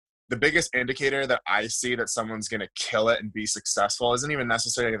the biggest indicator that I see that someone's going to kill it and be successful isn't even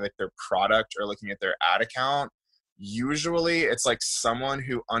necessarily like their product or looking at their ad account. Usually it's like someone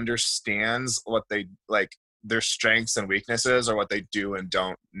who understands what they like, their strengths and weaknesses, or what they do and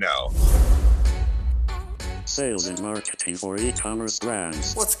don't know. Sales and marketing for e-commerce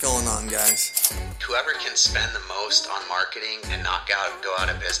brands. What's going on, guys? Whoever can spend the most on marketing and go out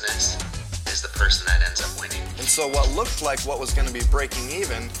of business is the person that ends up winning. And so what looked like what was going to be breaking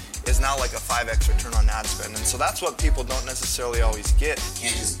even is now like a 5x return on ad spend. And so that's what people don't necessarily always get. You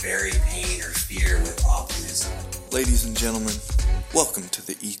can't just bury pain or fear with optimism. Ladies and gentlemen, welcome to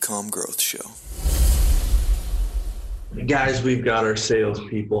the E-Com Growth Show. Guys, we've got our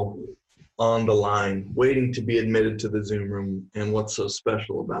salespeople on the line, waiting to be admitted to the Zoom room. And what's so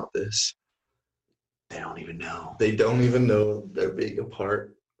special about this? They don't even know. They don't even know they're being a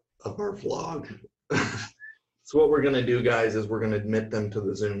part of our vlog. So what we're going to do, guys, is we're going to admit them to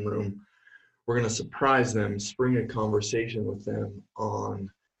the Zoom room. We're going to surprise them, spring a conversation with them on,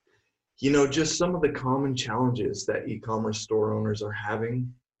 just some of the common challenges that e-commerce store owners are having,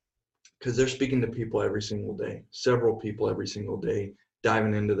 because they're speaking to people every single day, several people every single day,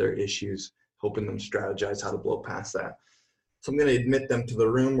 diving into their issues, helping them strategize how to blow past that. So I'm going to admit them to the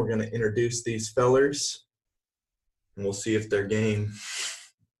room. We're going to introduce these fellers, and we'll see if they're game.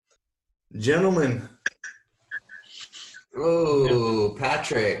 Gentlemen. Oh,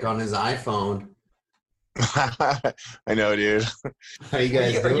 Patrick on his iPhone. I know, dude. How you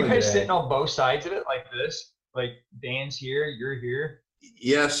guys doing? Are you guys today? sitting on both sides of it like this? Like Dan's here, you're here.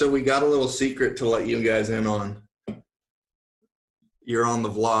 Yeah, so we got a little secret to let you guys in on. You're on the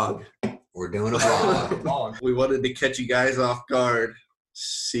vlog. We're doing a vlog. We wanted to catch you guys off guard,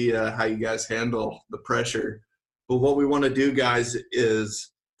 see how you guys handle the pressure. But what we want to do, guys,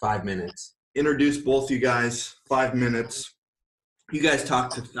 is 5 minutes. Introduce both you guys, 5 minutes. You guys talk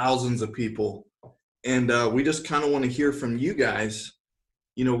to thousands of people, and we just kind of want to hear from you guys,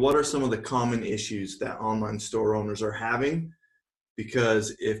 what are some of the common issues that online store owners are having?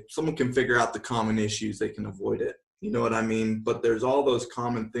 Because if someone can figure out the common issues, they can avoid it. You know what I mean? But there's all those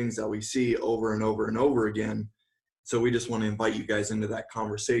common things that we see over and over and over again. So we just want to invite you guys into that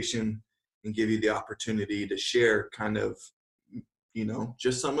conversation and give you the opportunity to share kind of,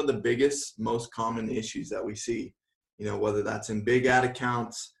 just some of the biggest, most common issues that we see, whether that's in big ad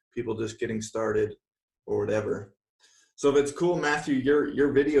accounts, people just getting started or whatever. So if it's cool, Matthew,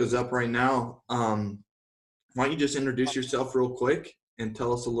 your video's up right now. Why don't you just introduce yourself real quick and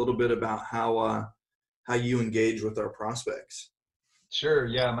tell us a little bit about how you engage with our prospects. Sure.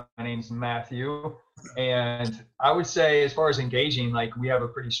 Yeah. My name's Matthew. And I would say as far as engaging, we have a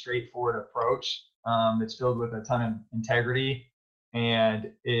pretty straightforward approach. It's filled with a ton of integrity and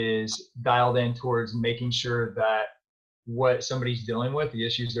is dialed in towards making sure that what somebody's dealing with, the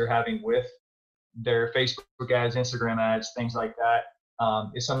issues they're having with their Facebook ads, Instagram ads, things like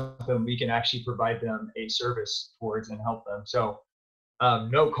that, is something we can actually provide them a service towards and help them. So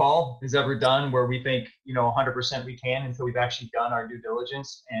no call is ever done where we think, 100% we can until we've actually done our due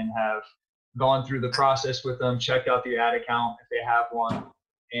diligence and have gone through the process with them, checked out the ad account if they have one,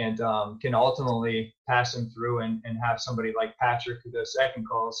 and can ultimately pass them through and have somebody like Patrick who does second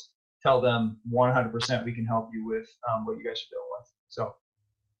calls tell them 100% we can help you with what you guys are dealing with. So.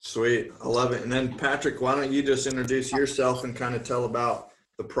 Sweet. I love it. And then Patrick, why don't you just introduce yourself and kind of tell about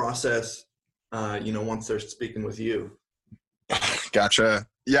the process, once they're speaking with you. Gotcha.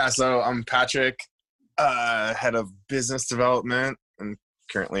 Yeah, so I'm Patrick, head of business development. I'm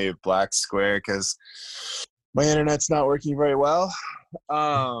currently at Black Square because my internet's not working very well.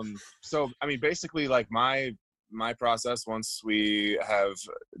 Basically my process, once we have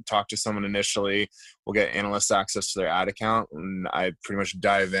talked to someone initially, we'll get analyst access to their ad account, and I pretty much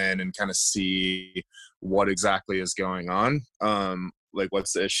dive in and kind of see what exactly is going on,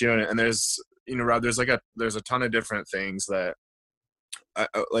 what's the issue. And there's, Rob, there's a ton of different things that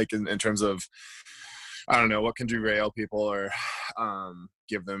in terms of, I don't know, what can derail people or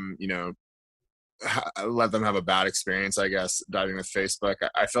give them, let them have a bad experience, I guess, diving with Facebook.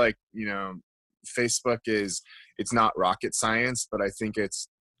 I feel like, Facebook it's not rocket science, but I think it's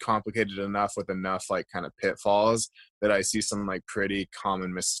complicated enough with enough kind of pitfalls that I see some pretty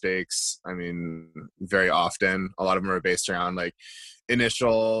common mistakes. I mean, very often, a lot of them are based around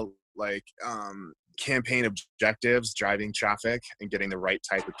initial campaign objectives, driving traffic and getting the right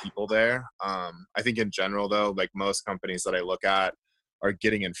type of people there. I think in general though, most companies that I look at are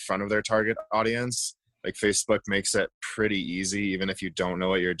getting in front of their target audience like Facebook makes it pretty easy, even if you don't know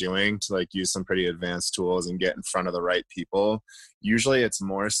what you're doing, to like use some pretty advanced tools and get in front of the right people. Usually it's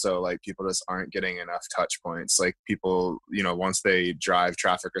more so like people just aren't getting enough touch points. Like people, you know, once they drive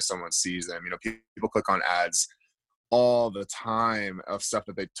traffic or someone sees them, you know, people click on ads all the time of stuff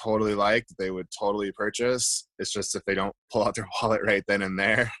that they totally like, that they would totally purchase. It's just if they don't pull out their wallet right then and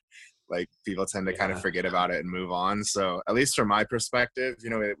there, like people tend to kind of forget about it and move on. So at least from my perspective, you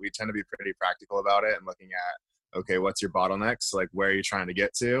know, we tend to be pretty practical about it and looking at, okay, what's your bottlenecks? Like, where are you trying to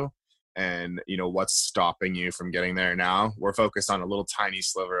get to? And, you know, what's stopping you from getting there now? We're focused on a little tiny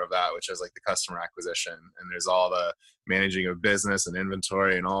sliver of that, which is like the customer acquisition. And there's all the managing of business and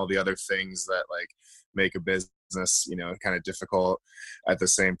inventory and all the other things that like make a business, you know, kind of difficult at the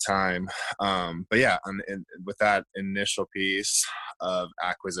same time. But yeah, and with that initial piece of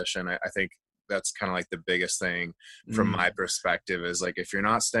acquisition, I think that's kind of like the biggest thing from my perspective is like, if you're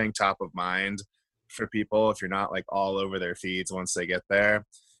not staying top of mind for people, if you're not like all over their feeds once they get there,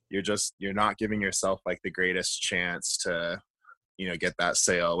 you're not giving yourself like the greatest chance to, you know, get that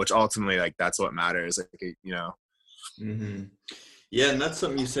sale, which ultimately like that's what matters, like, you know. Mm-hmm. Yeah, and that's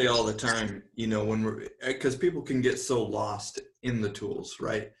something you say all the time, you know, because people can get so lost in the tools,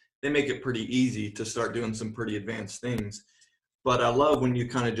 right? They make it pretty easy to start doing some pretty advanced things. But I love when you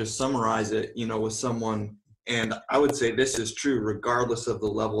kind of just summarize it, you know, with someone, and I would say this is true regardless of the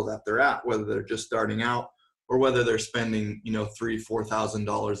level that they're at, whether they're just starting out or whether they're spending, you know,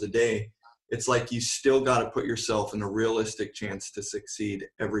 $3,000-$4,000 a day. It's like you still got to put yourself in a realistic chance to succeed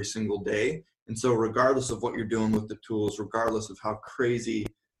every single day. And so regardless of what you're doing with the tools, regardless of how crazy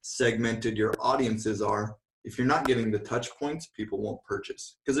segmented your audiences are, if you're not getting the touch points, people won't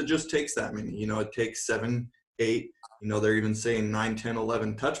purchase, because it just takes that many. You know, it takes 7, 8, you know, they're even saying 9, 10,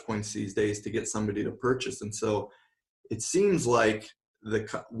 11 touch points these days to get somebody to purchase. And so it seems like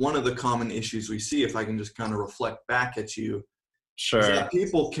one of the common issues we see, if I can just kind of reflect back at you, sure, is that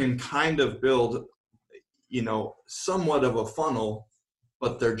people can kind of build, you know, somewhat of a funnel,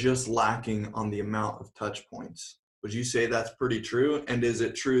 but they're just lacking on the amount of touch points. Would you say that's pretty true? And is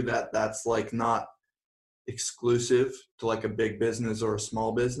it true that that's like not exclusive to like a big business or a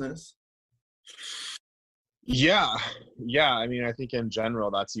small business? Yeah. I mean, I think in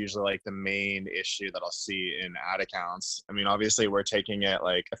general, that's usually like the main issue that I'll see in ad accounts. I mean, obviously we're taking it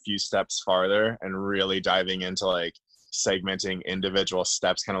like a few steps farther and really diving into like segmenting individual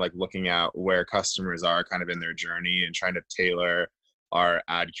steps, kind of like looking at where customers are kind of in their journey and trying to tailor our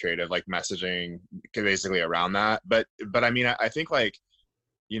ad creative, like messaging basically around that. But I mean, I think like,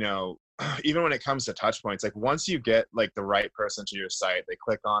 you know, even when it comes to touch points, like once you get like the right person to your site, they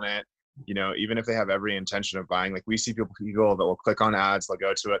click on it, you know, even if they have every intention of buying, like we see people that will click on ads, they'll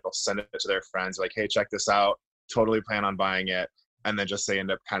go to it, they'll send it to their friends, like, hey, check this out, totally plan on buying it. And then just they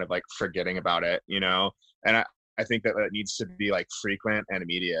end up kind of like forgetting about it, you know? And I think that it needs to be like frequent and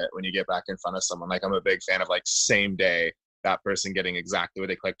immediate when you get back in front of someone. Like I'm a big fan of like same day, that person getting exactly what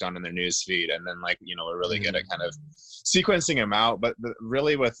they clicked on in their news feed. And then like, you know, we're really good at kind of sequencing them out, but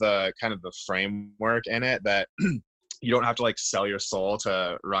really with kind of the framework in it that you don't have to like sell your soul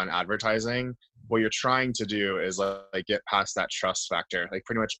to run advertising. What you're trying to do is like get past that trust factor. Like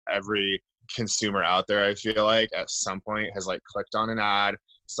pretty much every consumer out there, I feel like at some point has like clicked on an ad,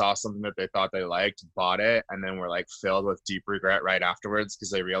 saw something that they thought they liked, bought it, and then were like filled with deep regret right afterwards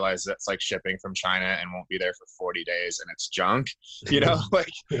because they realized it's like shipping from China and won't be there for 40 days and it's junk. You know,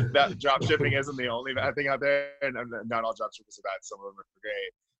 like that drop shipping isn't the only bad thing out there, and not all drop shippers are bad. Some of them are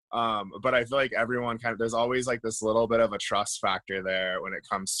great. But I feel like everyone there's always like this little bit of a trust factor there when it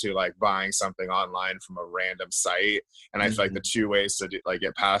comes to like buying something online from a random site. And I feel like the two ways to like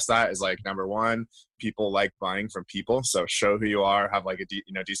get past that is like, number one, people like buying from people. So show who you are, have like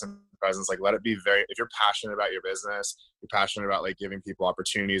a decent presence, like let it be if you're passionate about your business, you're passionate about like giving people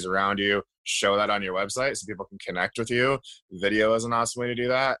opportunities around you, show that on your website so people can connect with you. Video is an awesome way to do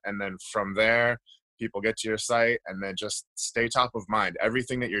that. And then from there, people get to your site, and then just stay top of mind.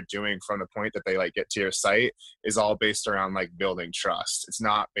 Everything that you're doing from the point that they like get to your site is all based around like building trust. It's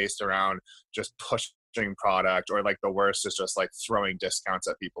not based around just pushing product, or like the worst is just like throwing discounts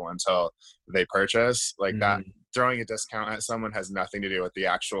at people until they purchase. Like that, throwing a discount at someone has nothing to do with the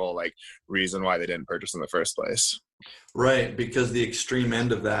actual like reason why they didn't purchase in the first place. Right, because the extreme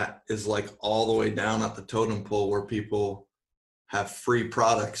end of that is like all the way down at the totem pole where people have free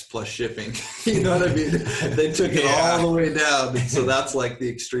products plus shipping. You know what I mean? They took it all the way down. So that's like the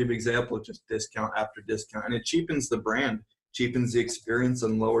extreme example of just discount after discount. And it cheapens the brand, cheapens the experience,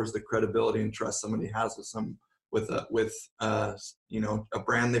 and lowers the credibility and trust somebody has with you know, a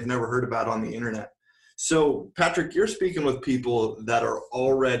brand they've never heard about on the internet. So Patrick, you're speaking with people that are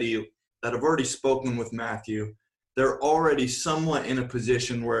already that have already spoken with Matthew, they're already somewhat in a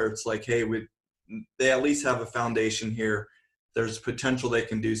position where it's like, hey, they at least have a foundation here. There's potential they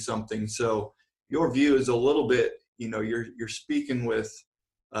can do something. So your view is a little bit, you're speaking with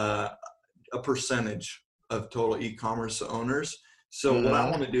a percentage of total e-commerce owners. So what I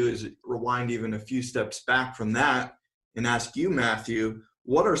want to do is rewind even a few steps back from that and ask you, Matthew,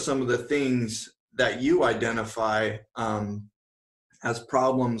 what are some of the things that you identify as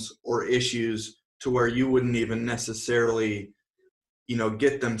problems or issues to where you wouldn't even necessarily,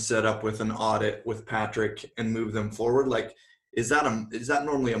 get them set up with an audit with Patrick and move them forward? Like, is that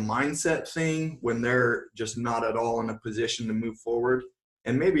normally a mindset thing when they're just not at all in a position to move forward?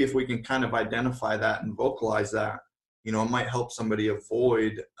 And maybe if we can kind of identify that and vocalize that, it might help somebody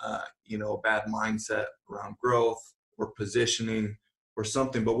avoid, a bad mindset around growth or positioning or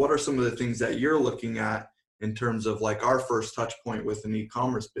something. But what are some of the things that you're looking at in terms of like our first touch point with an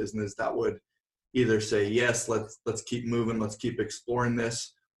e-commerce business that would either say, yes, let's keep moving, let's keep exploring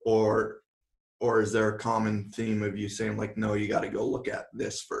this, or is there a common theme of you saying like, no, you got to go look at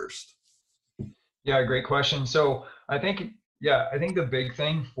this first? Yeah, great question. So I think the big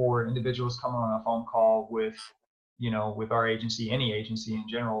thing for individuals coming on a phone call with our agency, any agency in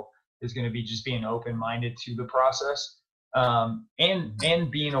general, is going to be just being open-minded to the process,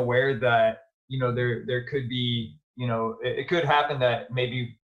 and being aware that, there could be, it could happen that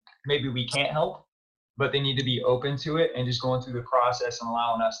maybe we can't help, but they need to be open to it and just going through the process and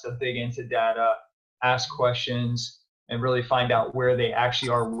allowing us to dig into data, ask questions, and really find out where they actually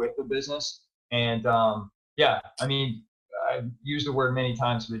are with the business. And I've used the word many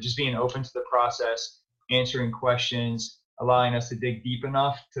times, but just being open to the process, answering questions, allowing us to dig deep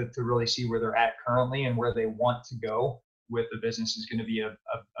enough to really see where they're at currently and where they want to go with the business is going to be a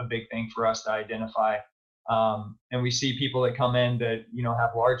big thing for us to identify. And we see people that come in that,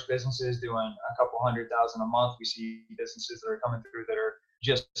 have large businesses doing a couple $100,000 a month. We see businesses that are coming through that are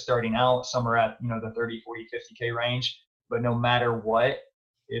just starting out. Some are at, the 30, 40, 50K range. But no matter what,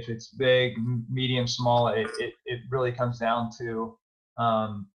 if it's big, medium, small, it really comes down to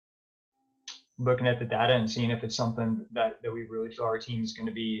looking at the data and seeing if it's something that we really feel our team is going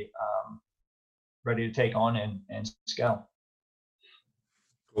to be ready to take on and scale.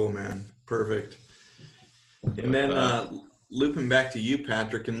 Cool, man. Perfect. And then looping back to you,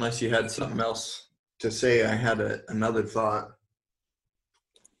 Patrick, unless you had something else to say, I had another thought.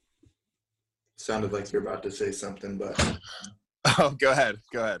 Sounded like you're about to say something, but. Oh, go ahead.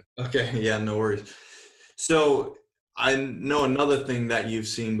 Okay. Yeah, no worries. So I know another thing that you've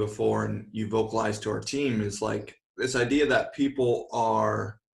seen before and you vocalized to our team is like this idea that people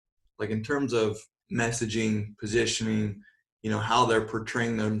are like, in terms of messaging, positioning, how they're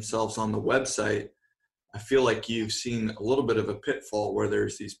portraying themselves on the website. I feel like you've seen a little bit of a pitfall where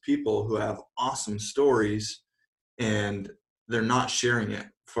there's these people who have awesome stories and they're not sharing it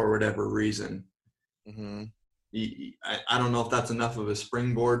for whatever reason. Mm-hmm. I don't know if that's enough of a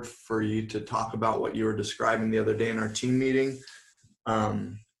springboard for you to talk about what you were describing the other day in our team meeting.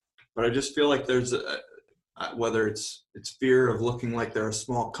 But I just feel like there's whether it's fear of looking like they're a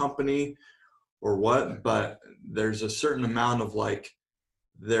small company or what, but there's a certain amount of like,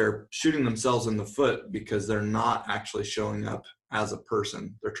 they're shooting themselves in the foot because they're not actually showing up as a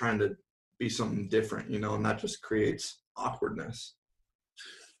person. They're trying to be something different, and that just creates awkwardness.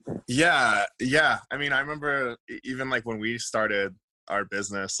 Yeah. I mean, I remember even like when we started our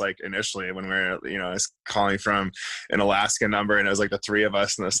business, like initially when we were, I was calling from an Alaska number and it was like the three of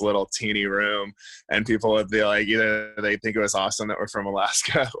us in this little teeny room, and people would be like, either they think it was awesome that we're from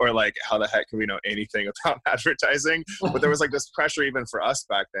Alaska or like, how the heck can we know anything about advertising? But there was like this pressure even for us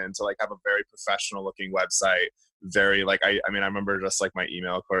back then to like have a very professional looking website. Very like, I mean, I remember just like my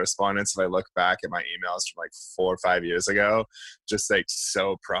email correspondence. If I look back at my emails from like 4 or 5 years ago, just like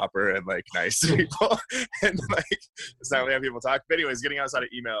so proper and like nice to people. And like, it's not really how people talk. But anyways, getting outside of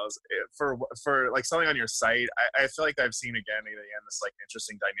emails for like selling on your site, I feel like I've seen again this like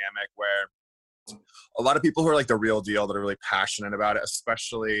interesting dynamic where a lot of people who are like the real deal that are really passionate about it,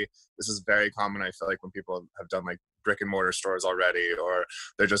 especially this is very common. I feel like when people have done like brick and mortar stores already, or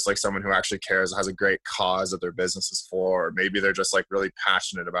they're just like someone who actually cares, has a great cause that their business is for, or maybe they're just like really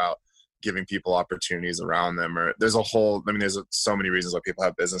passionate about giving people opportunities around them, or there's so many reasons why people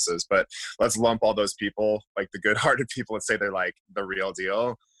have businesses, but let's lump all those people, like the good-hearted people, let's say they're like the real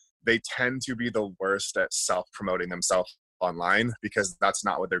deal. They tend to be the worst at self-promoting themselves online because that's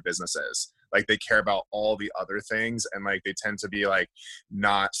not what their business is. Like they care about all the other things, and like they tend to be like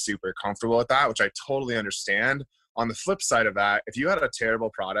not super comfortable with that, which I totally understand. On the flip side of that, if you had a terrible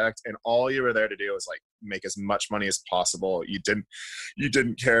product and all you were there to do was like make as much money as possible, you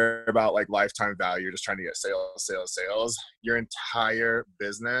didn't care about like lifetime value, you're just trying to get sales, your entire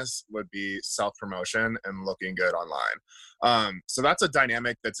business would be self-promotion and looking good online. So that's a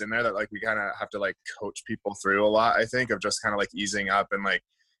dynamic that's in there that like we kind of have to like coach people through a lot, I think, of just kind of like easing up and like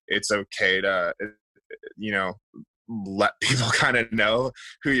it's okay to, you know, let people kind of know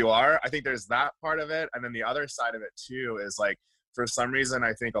who you are. I think there's that part of it. And then the other side of it too is like, for some reason,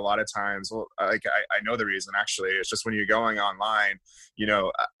 I think a lot of times, well, like I know the reason actually, it's just when you're going online, you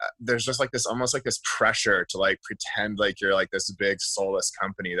know, there's just like this, almost like this pressure to like pretend like you're like this big soulless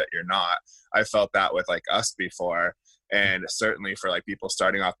company that you're not. I felt that with like us before. And certainly for like people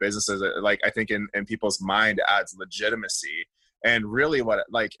starting off businesses, like I think in people's mind it adds legitimacy. And really what,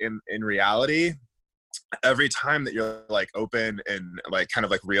 like in reality, every time that you're like open and like kind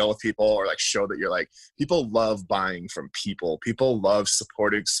of like real with people, or like show that you're like, people love buying from people love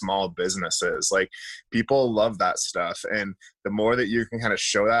supporting small businesses, like people love that stuff. And the more that you can kind of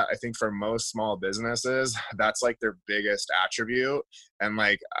show that, I think for most small businesses, that's like their biggest attribute. And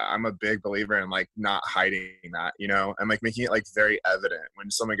like I'm a big believer in like not hiding that, you know, and like making it like very evident.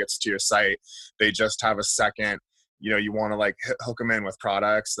 When someone gets to your site, they just have a second, you know, you want to like hook them in with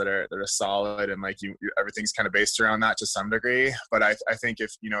products that are solid, and like you everything's kind of based around that to some degree. But I think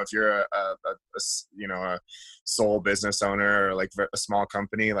if, you know, if you're a sole business owner or like a small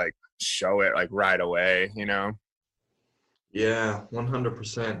company, like show it like right away, you know? Yeah,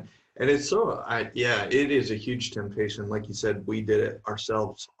 100%. And it's so, it is a huge temptation. Like you said, we did it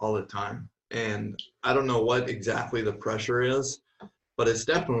ourselves all the time. And I don't know what exactly the pressure is, but it's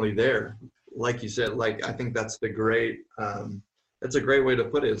definitely there. Like you said, like, I think that's a great way to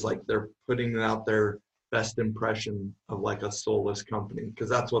put it. It's like they're putting out their best impression of like a soulless company, because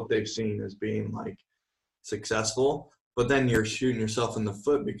that's what they've seen as being like successful. But then you're shooting yourself in the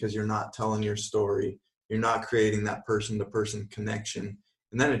foot because you're not telling your story. You're not creating that person-to-person connection.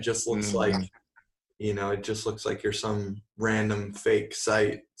 And then it just looks like, you know, it just looks like you're some random fake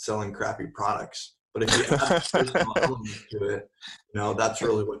site selling crappy products. But if you add personal elements to it, you know, that's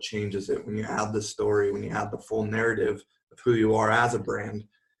really what changes it. When you add the story, when you add the full narrative of who you are as a brand,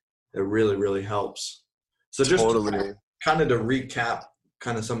 it really, really helps. So just kind of to recap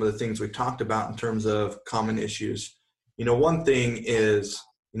kind of some of the things we talked about in terms of common issues. You know, one thing is,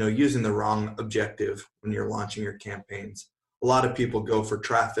 you know, using the wrong objective when you're launching your campaigns. A lot of people go for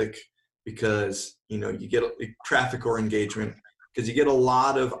traffic because, you know, you get traffic or engagement because you get a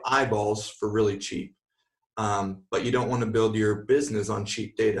lot of eyeballs for really cheap. But you don't want to build your business on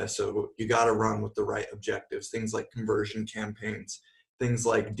cheap data. So you got to run with the right objectives, things like conversion campaigns, things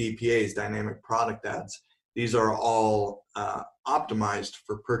like DPAs, dynamic product ads. These are all optimized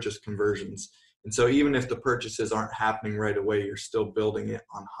for purchase conversions. And so even if the purchases aren't happening right away, you're still building it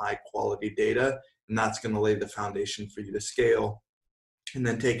on high quality data, and that's going to lay the foundation for you to scale. And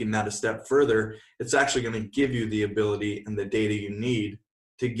then taking that a step further, it's actually going to give you the ability and the data you need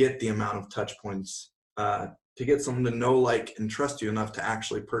to get the amount of touch points, to get someone to know, like, and trust you enough to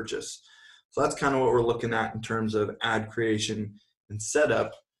actually purchase. So that's kind of what we're looking at in terms of ad creation and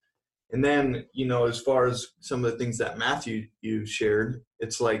setup. And then, you know, as far as some of the things that Matthew, you shared,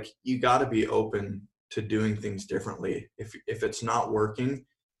 it's like you got to be open to doing things differently. If it's not working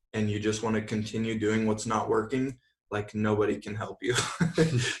and you just want to continue doing what's not working, like nobody can help you.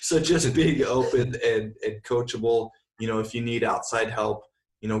 So just being open and coachable. You know, if you need outside help,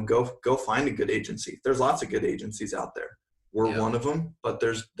 you know, go find a good agency. There's lots of good agencies out there. We're one of them, but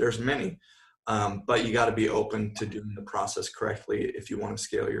there's many. But you got to be open to doing the process correctly if you want to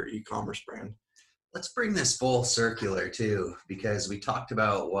scale your e-commerce brand. Let's bring this full circular too, because we talked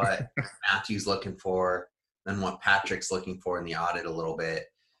about what Matthew's looking for and what Patrick's looking for in the audit a little bit.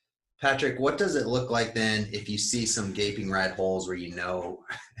 Patrick, what does it look like then if you see some gaping red holes where you know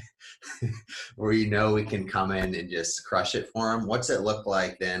we can come in and just crush it for them? What's it look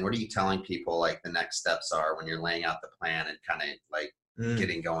like then? What are you telling people like the next steps are when you're laying out the plan and kind of like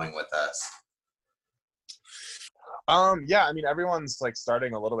getting going with us? Yeah, I mean, everyone's like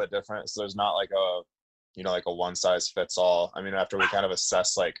starting a little bit different. So there's not like a one size fits all. I mean, after we kind of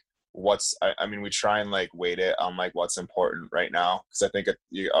assess like I mean, we try and like weight it on like what's important right now. Cause I think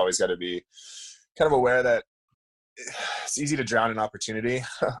you always got to be kind of aware that it's easy to drown in opportunity,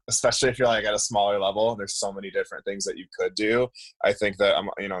 especially if you're like at a smaller level. There's so many different things that you could do. I think that I'm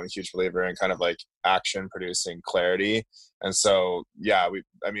a huge believer in kind of like action producing clarity. And so, yeah,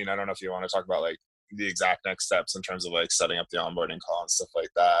 I don't know if you want to talk about like the exact next steps in terms of like setting up the onboarding call and stuff like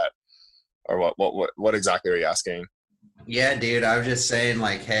that, or what exactly are you asking? Yeah, dude, I was just saying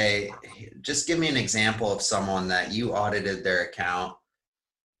like, hey, just give me an example of someone that you audited their account.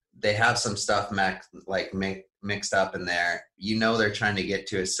 they have some stuff mixed up in there. You know, they're trying to get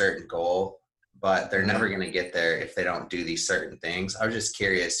to a certain goal, but they're never going to get there if they don't do these certain things. I was just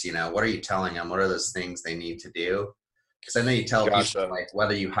curious, you know, what are you telling them? What are those things they need to do? Because I know you tell people, like,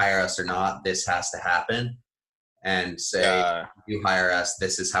 whether you hire us or not, this has to happen. And say, if you hire us,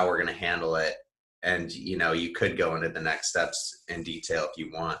 this is how we're going to handle it. And, you know, you could go into the next steps in detail if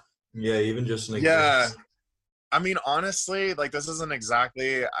you want. Yeah, even just an example. Yeah. I mean, honestly, like, this isn't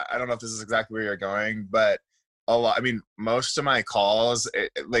exactly, I don't know if this is exactly where you're going, but most of my calls,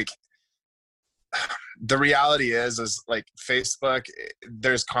 like, the reality is like Facebook,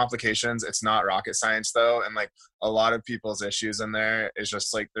 there's complications. It's not rocket science though. And like a lot of people's issues in there is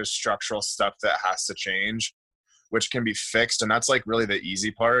just like there's structural stuff that has to change, which can be fixed. And that's like really the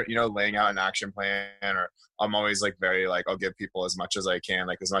easy part, you know, laying out an action plan. Or I'm always like very like, I'll give people as much as I can,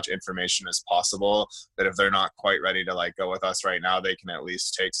 like as much information as possible, that if they're not quite ready to like go with us right now, they can at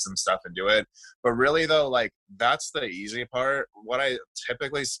least take some stuff and do it. But really though, like that's the easy part. What I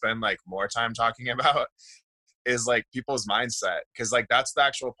typically spend like more time talking about is like people's mindset. Cause like that's the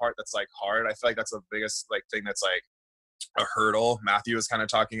actual part that's like hard. I feel like that's the biggest like thing that's like a hurdle. Matthew was kind of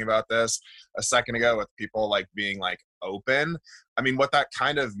talking about this a second ago with people like being like open. I mean, what that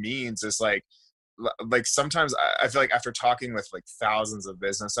kind of means is like sometimes I feel like after talking with like thousands of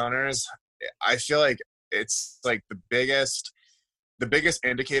business owners, I feel like it's like the biggest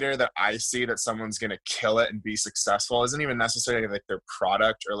indicator that I see that someone's going to kill it and be successful isn't even necessarily like their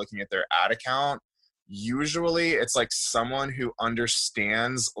product or looking at their ad account. Usually it's like someone who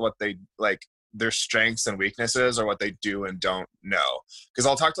understands what they like, their strengths and weaknesses, or what they do and don't know. Because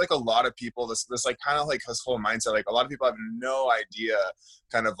I'll talk to like a lot of people, this like kind of like this whole mindset, like a lot of people have no idea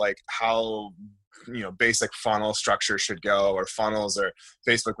kind of like how, you know, basic funnel structure should go, or funnels or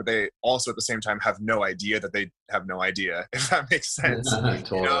Facebook, but they also at the same time have no idea that they have no idea, if that makes sense. Totally.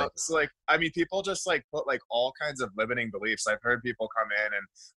 You know? So like, I mean, people just like put like all kinds of limiting beliefs. I've heard people come in and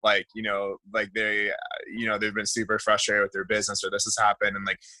like, you know, like they, you know, they've been super frustrated with their business, or this has happened, and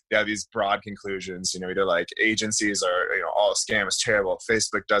like they have these broad conclusions, you know, either like agencies are, you know, all scam is terrible,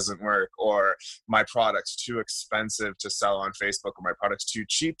 Facebook doesn't work, or my product's too expensive to sell on Facebook, or my product's too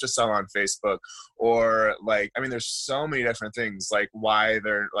cheap to sell on Facebook. Or like, I mean, there's so many different things like why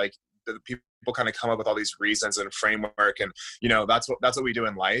they're like, the people kind of come up with all these reasons and framework. And, you know, that's what we do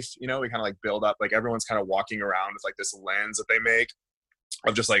in life. You know, we kind of like build up, like everyone's kind of walking around with like this lens that they make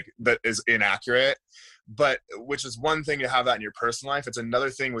of just like, that is inaccurate, but which is one thing to have that in your personal life. It's another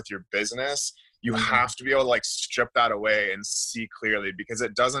thing with your business. You have to be able to like strip that away and see clearly, because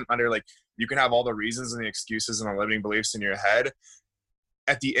it doesn't matter. Like you can have all the reasons and the excuses and the limiting beliefs in your head.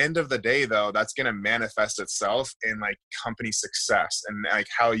 At the end of the day though, that's going to manifest itself in like company success and like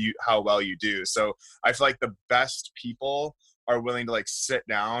how well you do. So I feel like the best people are willing to like sit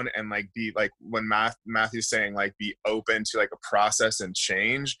down and like be like, when Matthew's saying like be open to like a process and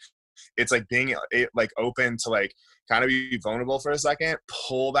change, it's like being like open to like kind of be vulnerable for a second,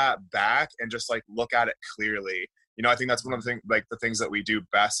 pull that back and just like look at it clearly. You know, I think that's one of the things that we do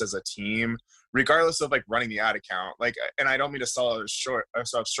best as a team, regardless of like running the ad account. Like, and I don't mean to sell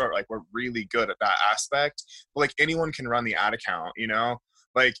ourselves short. Like, we're really good at that aspect. But like, anyone can run the ad account. You know,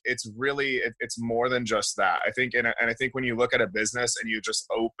 like it's really it's more than just that. I think, and I think when you look at a business and you just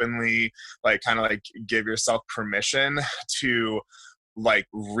openly like kind of like give yourself permission to like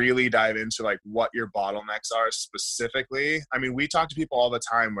really dive into like what your bottlenecks are specifically. I mean, we talk to people all the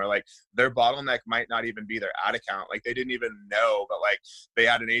time where like their bottleneck might not even be their ad account. Like they didn't even know, but like they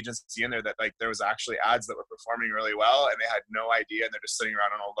had an agency in there that like there was actually ads that were performing really well and they had no idea, and they're just sitting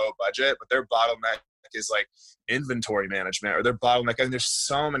around on a low budget, but their bottleneck is like inventory management, or their bottleneck. I mean, there's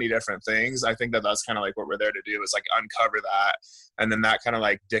so many different things. I think that that's kind of like what we're there to do, is like uncover that. And then that kind of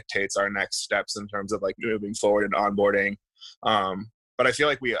like dictates our next steps in terms of like moving forward and onboarding. But I feel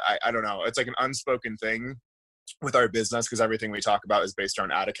like I don't know, it's like an unspoken thing with our business, because everything we talk about is based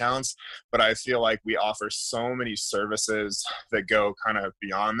on ad accounts. But I feel like we offer so many services that go kind of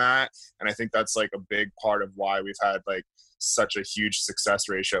beyond that. And I think that's like a big part of why we've had like such a huge success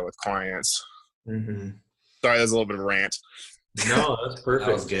ratio with clients. Mm-hmm. Sorry, that's a little bit of a rant. No, that's perfect.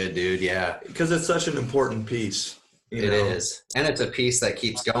 That was good, dude. Yeah. Because it's such an important piece. It is. And it's a piece that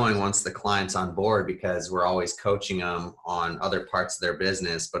keeps going once the client's on board, because we're always coaching them on other parts of their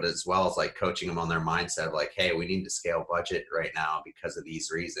business, but as well as like coaching them on their mindset of like, hey, we need to scale budget right now because of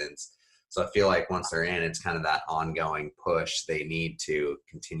these reasons. So I feel like once they're in, it's kind of that ongoing push. They need to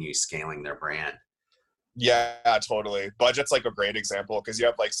continue scaling their brand. Yeah, totally. Budget's like a great example, because you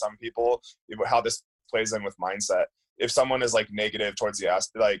have like some people, how this plays in with mindset if someone is like negative towards the ask,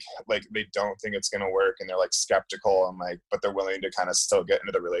 like they don't think it's going to work and they're like skeptical and like, but they're willing to kind of still get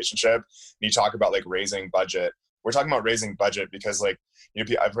into the relationship. And you talk about like raising budget. We're talking about raising budget because like, you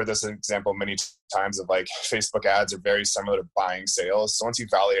know, I've heard this example many times of like Facebook ads are very similar to buying sales. So once you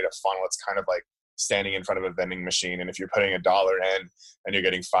validate a funnel, it's kind of like standing in front of a vending machine. And if you're putting $1 in and you're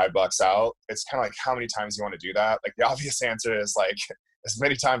getting $5 out, it's kind of like how many times you want to do that? Like the obvious answer is like as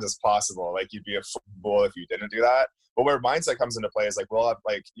many times as possible. Like you'd be a fool if you didn't do that. But where mindset comes into play is like, well,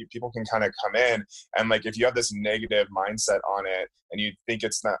 like people can kind of come in and like, if you have this negative mindset on it and you think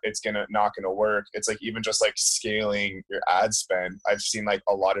it's not gonna work, it's like even just like scaling your ad spend. I've seen like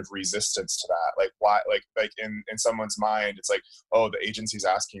a lot of resistance to that. Like why, like in someone's mind, it's like, oh, the agency's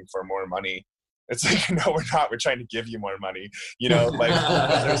asking for more money. It's like, no, we're not. We're trying to give you more money. You know, like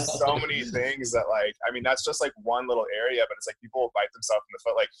there's so many things that like, I mean, that's just like one little area, but it's like people bite themselves in the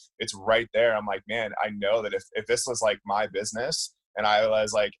foot. Like it's right there. I'm like, man, I know that if this was like my business and I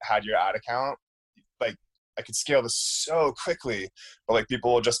was like, had your ad account, like I could scale this so quickly, but like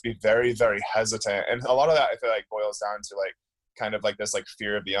people will just be very, very hesitant. And a lot of that, I feel like boils down to like kind of like this like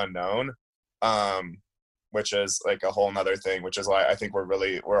fear of the unknown. Which is like a whole nother thing, which is why I think we're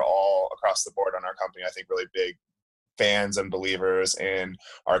all across the board on our company, I think really big fans and believers in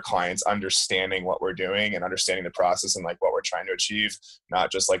our clients understanding what we're doing and understanding the process and like what we're trying to achieve,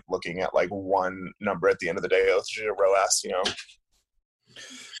 not just like looking at like one number at the end of the day, ROAS, you know?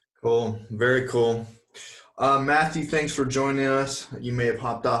 Cool. Very cool. Matthew, thanks for joining us. You may have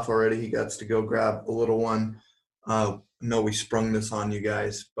hopped off already. He got to go grab a little one. No, we sprung this on you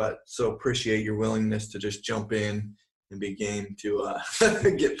guys, but so appreciate your willingness to just jump in and be game to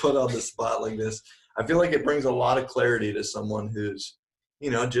get put on the spot like this. I feel like it brings a lot of clarity to someone who's,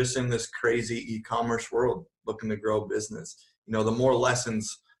 you know, just in this crazy e-commerce world looking to grow a business. You know, the more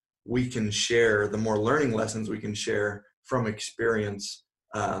lessons we can share, the more learning lessons we can share from experience,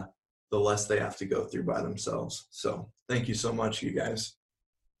 the less they have to go through by themselves. So thank you so much, you guys.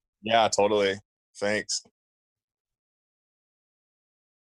 Yeah, totally. Thanks.